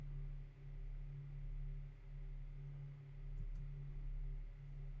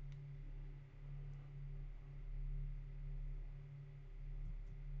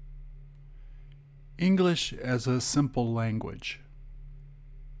English as a simple language.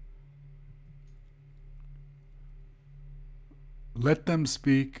 Let them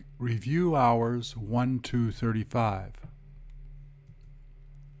speak. Review hours 1 to 35.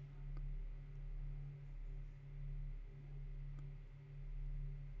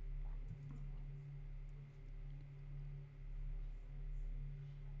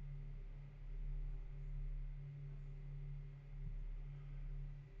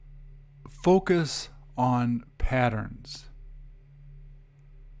 Focus on patterns.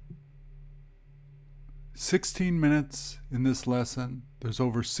 16 minutes in this lesson. There's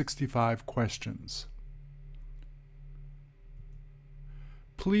over 65 questions.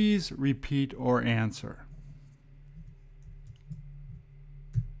 Please repeat or answer.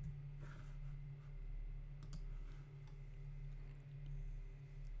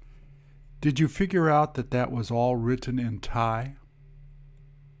 Did you figure out that that was all written in Thai?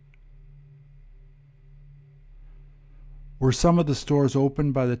 Were some of the stores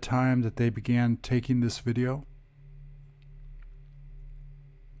open by the time that they began taking this video?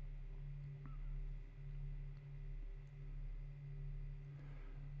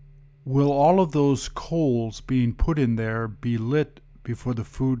 Will all of those coals being put in there be lit before the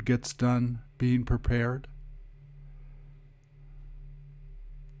food gets done being prepared?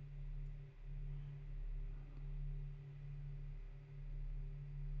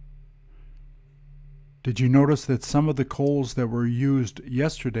 Did you notice that some of the coals that were used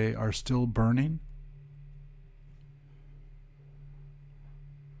yesterday are still burning?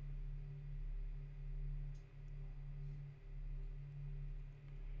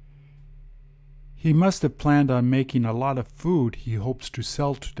 He must have planned on making a lot of food he hopes to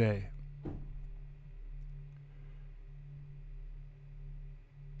sell today.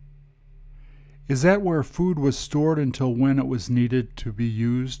 Is that where food was stored until when it was needed to be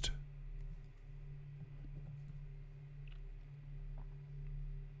used?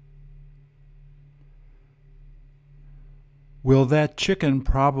 Will that chicken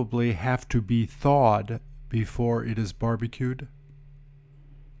probably have to be thawed before it is barbecued?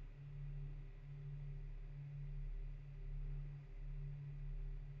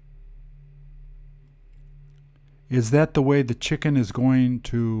 Is that the way the chicken is going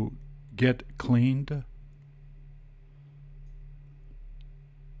to get cleaned?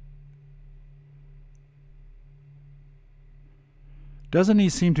 Doesn't he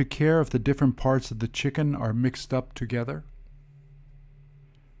seem to care if the different parts of the chicken are mixed up together?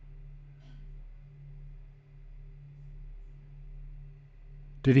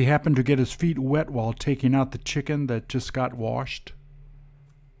 Did he happen to get his feet wet while taking out the chicken that just got washed?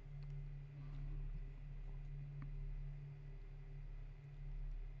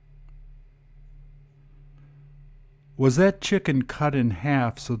 Was that chicken cut in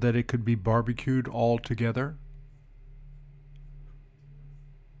half so that it could be barbecued all together?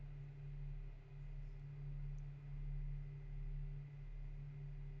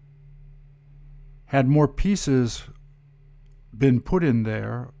 Had more pieces been put in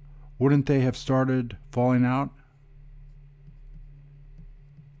there, wouldn't they have started falling out?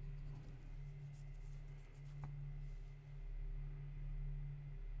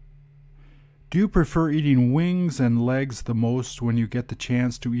 Do you prefer eating wings and legs the most when you get the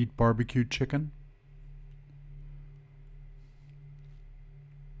chance to eat barbecued chicken?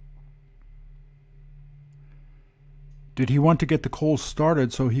 Did he want to get the coals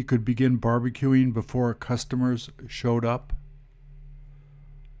started so he could begin barbecuing before customers showed up?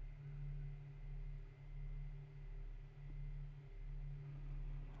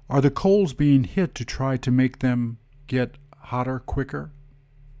 Are the coals being hit to try to make them get hotter quicker?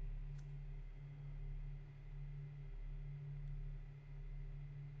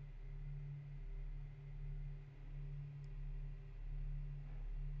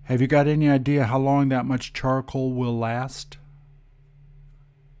 Have you got any idea how long that much charcoal will last?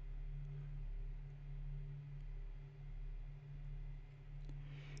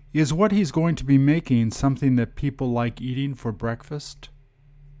 Is what he's going to be making something that people like eating for breakfast?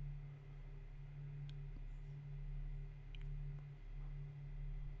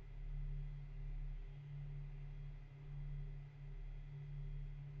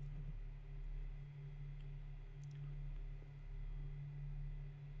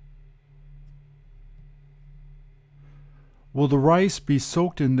 Will the rice be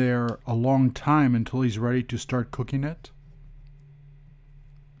soaked in there a long time until he's ready to start cooking it?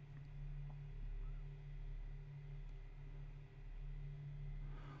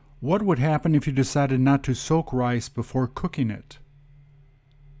 What would happen if you decided not to soak rice before cooking it?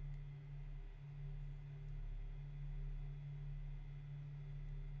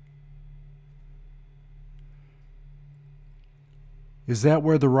 Is that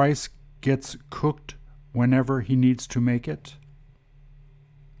where the rice gets cooked whenever he needs to make it?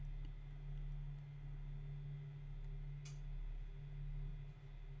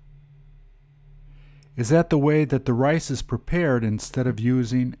 Is that the way that the rice is prepared instead of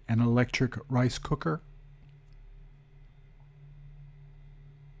using an electric rice cooker?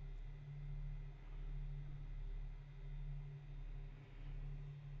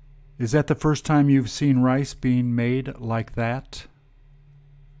 Is that the first time you've seen rice being made like that?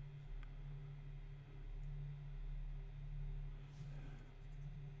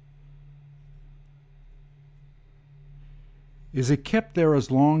 Is it kept there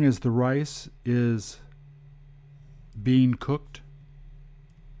as long as the rice is being cooked?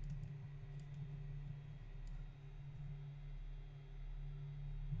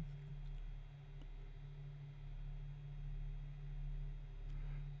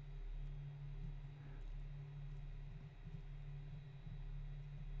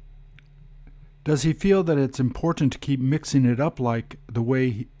 Does he feel that it's important to keep mixing it up like the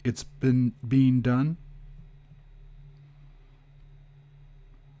way it's been being done?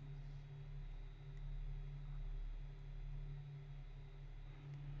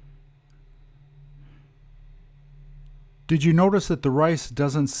 Did you notice that the rice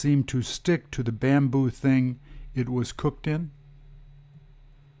doesn't seem to stick to the bamboo thing it was cooked in?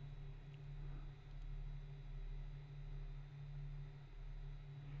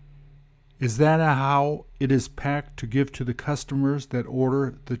 Is that how it is packed to give to the customers that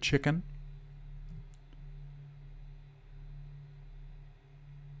order the chicken?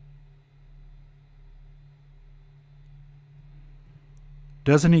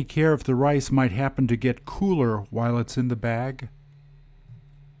 Doesn't he care if the rice might happen to get cooler while it's in the bag?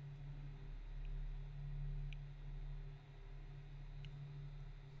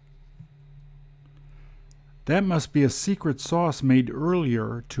 That must be a secret sauce made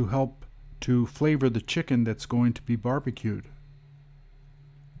earlier to help to flavor the chicken that's going to be barbecued.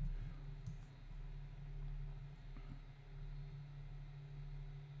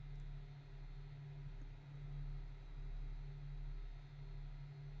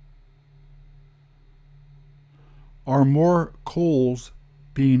 Are more coals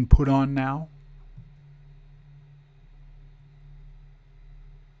being put on now?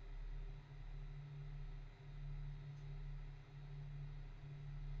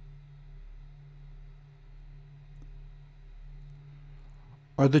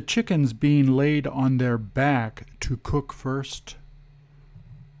 Are the chickens being laid on their back to cook first?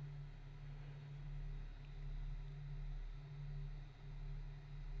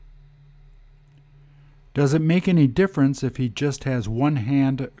 Does it make any difference if he just has one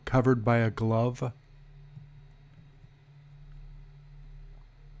hand covered by a glove?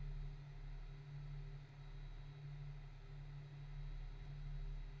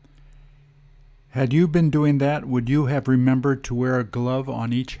 Had you been doing that, would you have remembered to wear a glove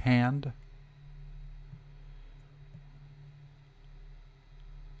on each hand?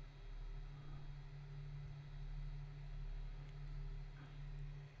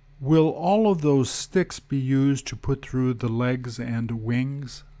 Will all of those sticks be used to put through the legs and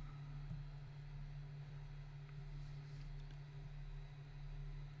wings?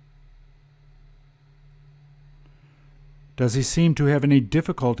 Does he seem to have any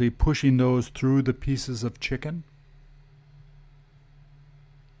difficulty pushing those through the pieces of chicken?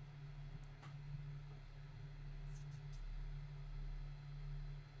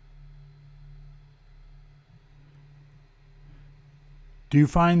 Do you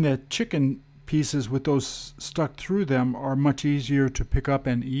find that chicken pieces with those stuck through them are much easier to pick up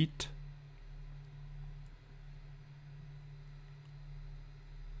and eat?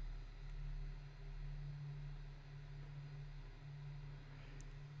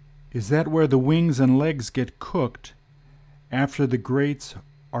 Is that where the wings and legs get cooked after the grates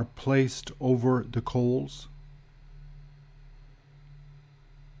are placed over the coals?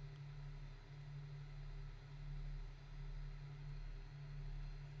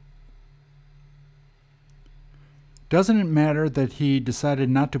 Doesn't it matter that he decided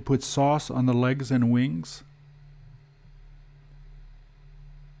not to put sauce on the legs and wings?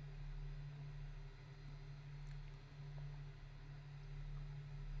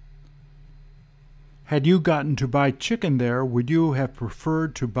 Had you gotten to buy chicken there, would you have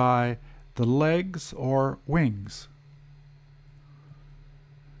preferred to buy the legs or wings?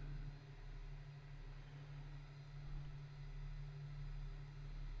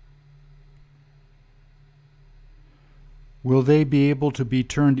 Will they be able to be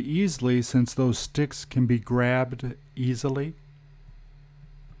turned easily since those sticks can be grabbed easily?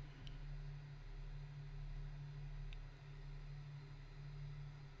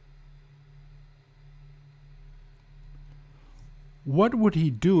 What would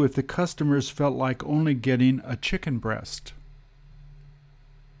he do if the customers felt like only getting a chicken breast?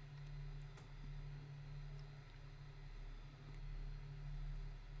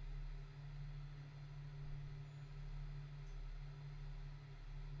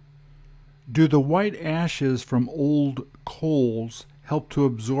 Do the white ashes from old coals help to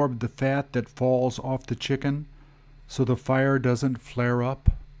absorb the fat that falls off the chicken so the fire doesn't flare up?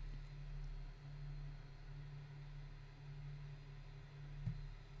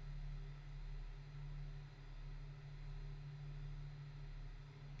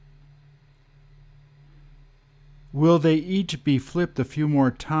 Will they each be flipped a few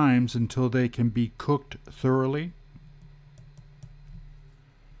more times until they can be cooked thoroughly?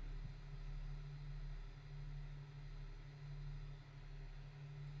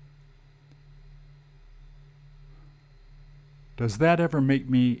 Does that ever make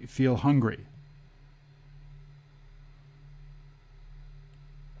me feel hungry?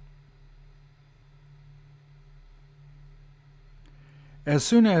 As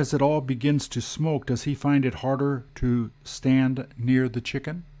soon as it all begins to smoke, does he find it harder to stand near the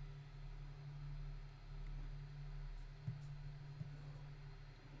chicken?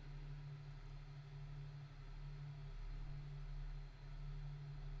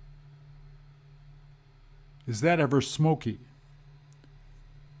 Is that ever smoky?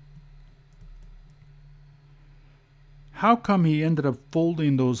 How come he ended up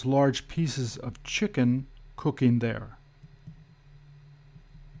folding those large pieces of chicken cooking there?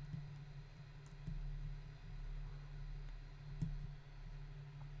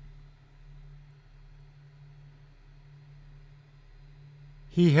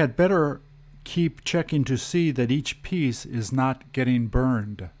 He had better keep checking to see that each piece is not getting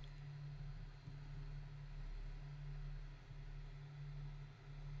burned.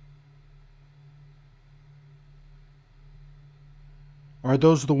 Are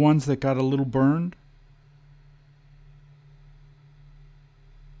those the ones that got a little burned?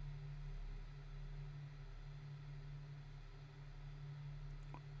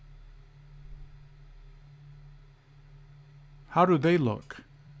 How do they look?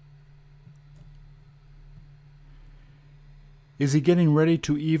 Is he getting ready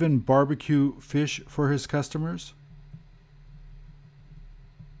to even barbecue fish for his customers?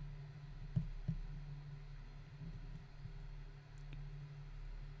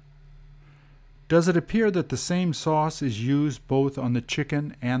 Does it appear that the same sauce is used both on the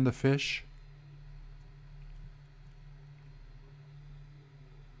chicken and the fish?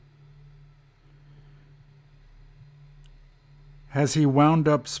 Has he wound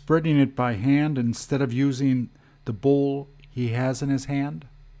up spreading it by hand instead of using the bowl he has in his hand?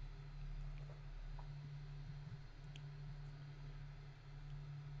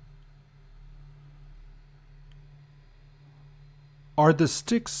 Are the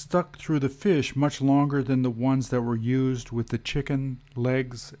sticks stuck through the fish much longer than the ones that were used with the chicken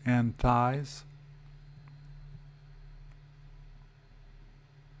legs and thighs?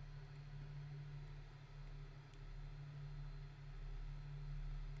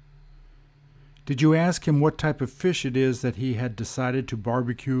 Did you ask him what type of fish it is that he had decided to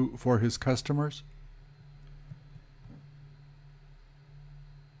barbecue for his customers?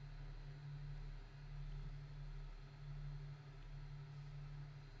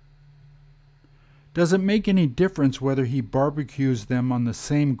 Does it make any difference whether he barbecues them on the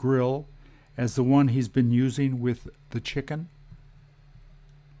same grill as the one he's been using with the chicken?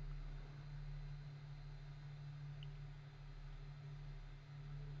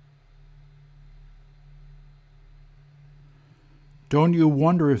 Don't you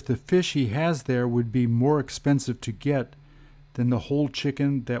wonder if the fish he has there would be more expensive to get than the whole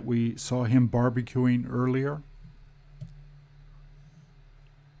chicken that we saw him barbecuing earlier?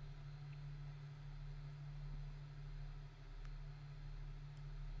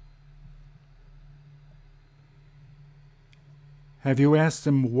 Have you asked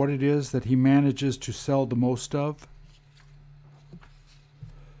him what it is that he manages to sell the most of?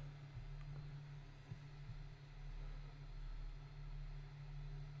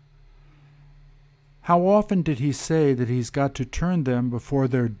 How often did he say that he's got to turn them before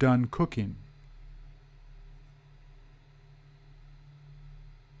they're done cooking?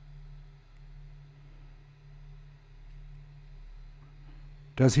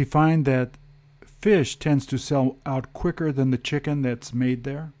 Does he find that fish tends to sell out quicker than the chicken that's made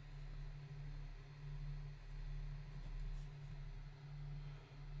there?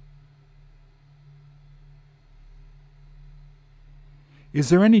 Is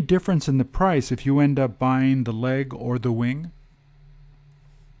there any difference in the price if you end up buying the leg or the wing?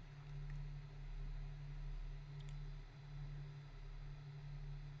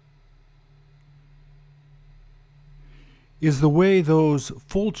 Is the way those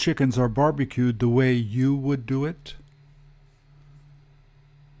full chickens are barbecued the way you would do it?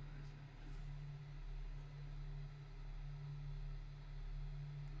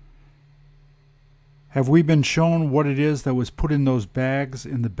 Have we been shown what it is that was put in those bags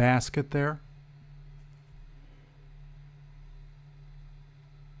in the basket there?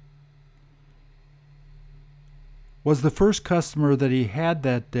 Was the first customer that he had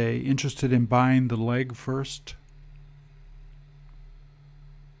that day interested in buying the leg first?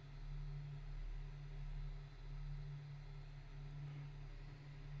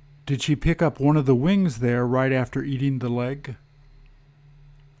 Did she pick up one of the wings there right after eating the leg?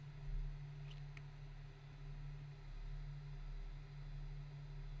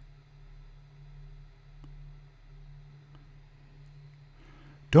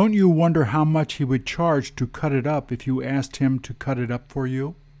 Don't you wonder how much he would charge to cut it up if you asked him to cut it up for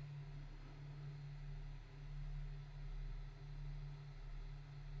you?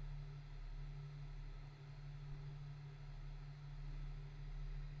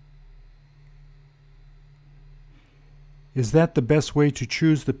 Is that the best way to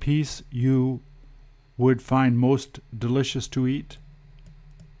choose the piece you would find most delicious to eat?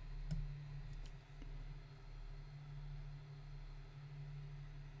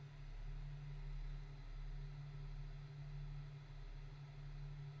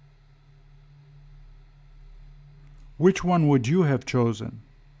 Which one would you have chosen?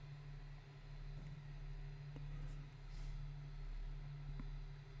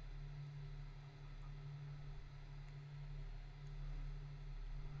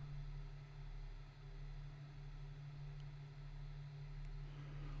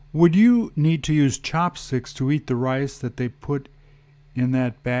 Would you need to use chopsticks to eat the rice that they put in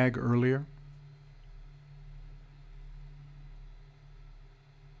that bag earlier?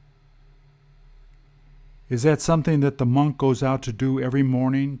 Is that something that the monk goes out to do every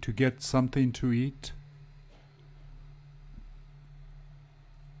morning to get something to eat?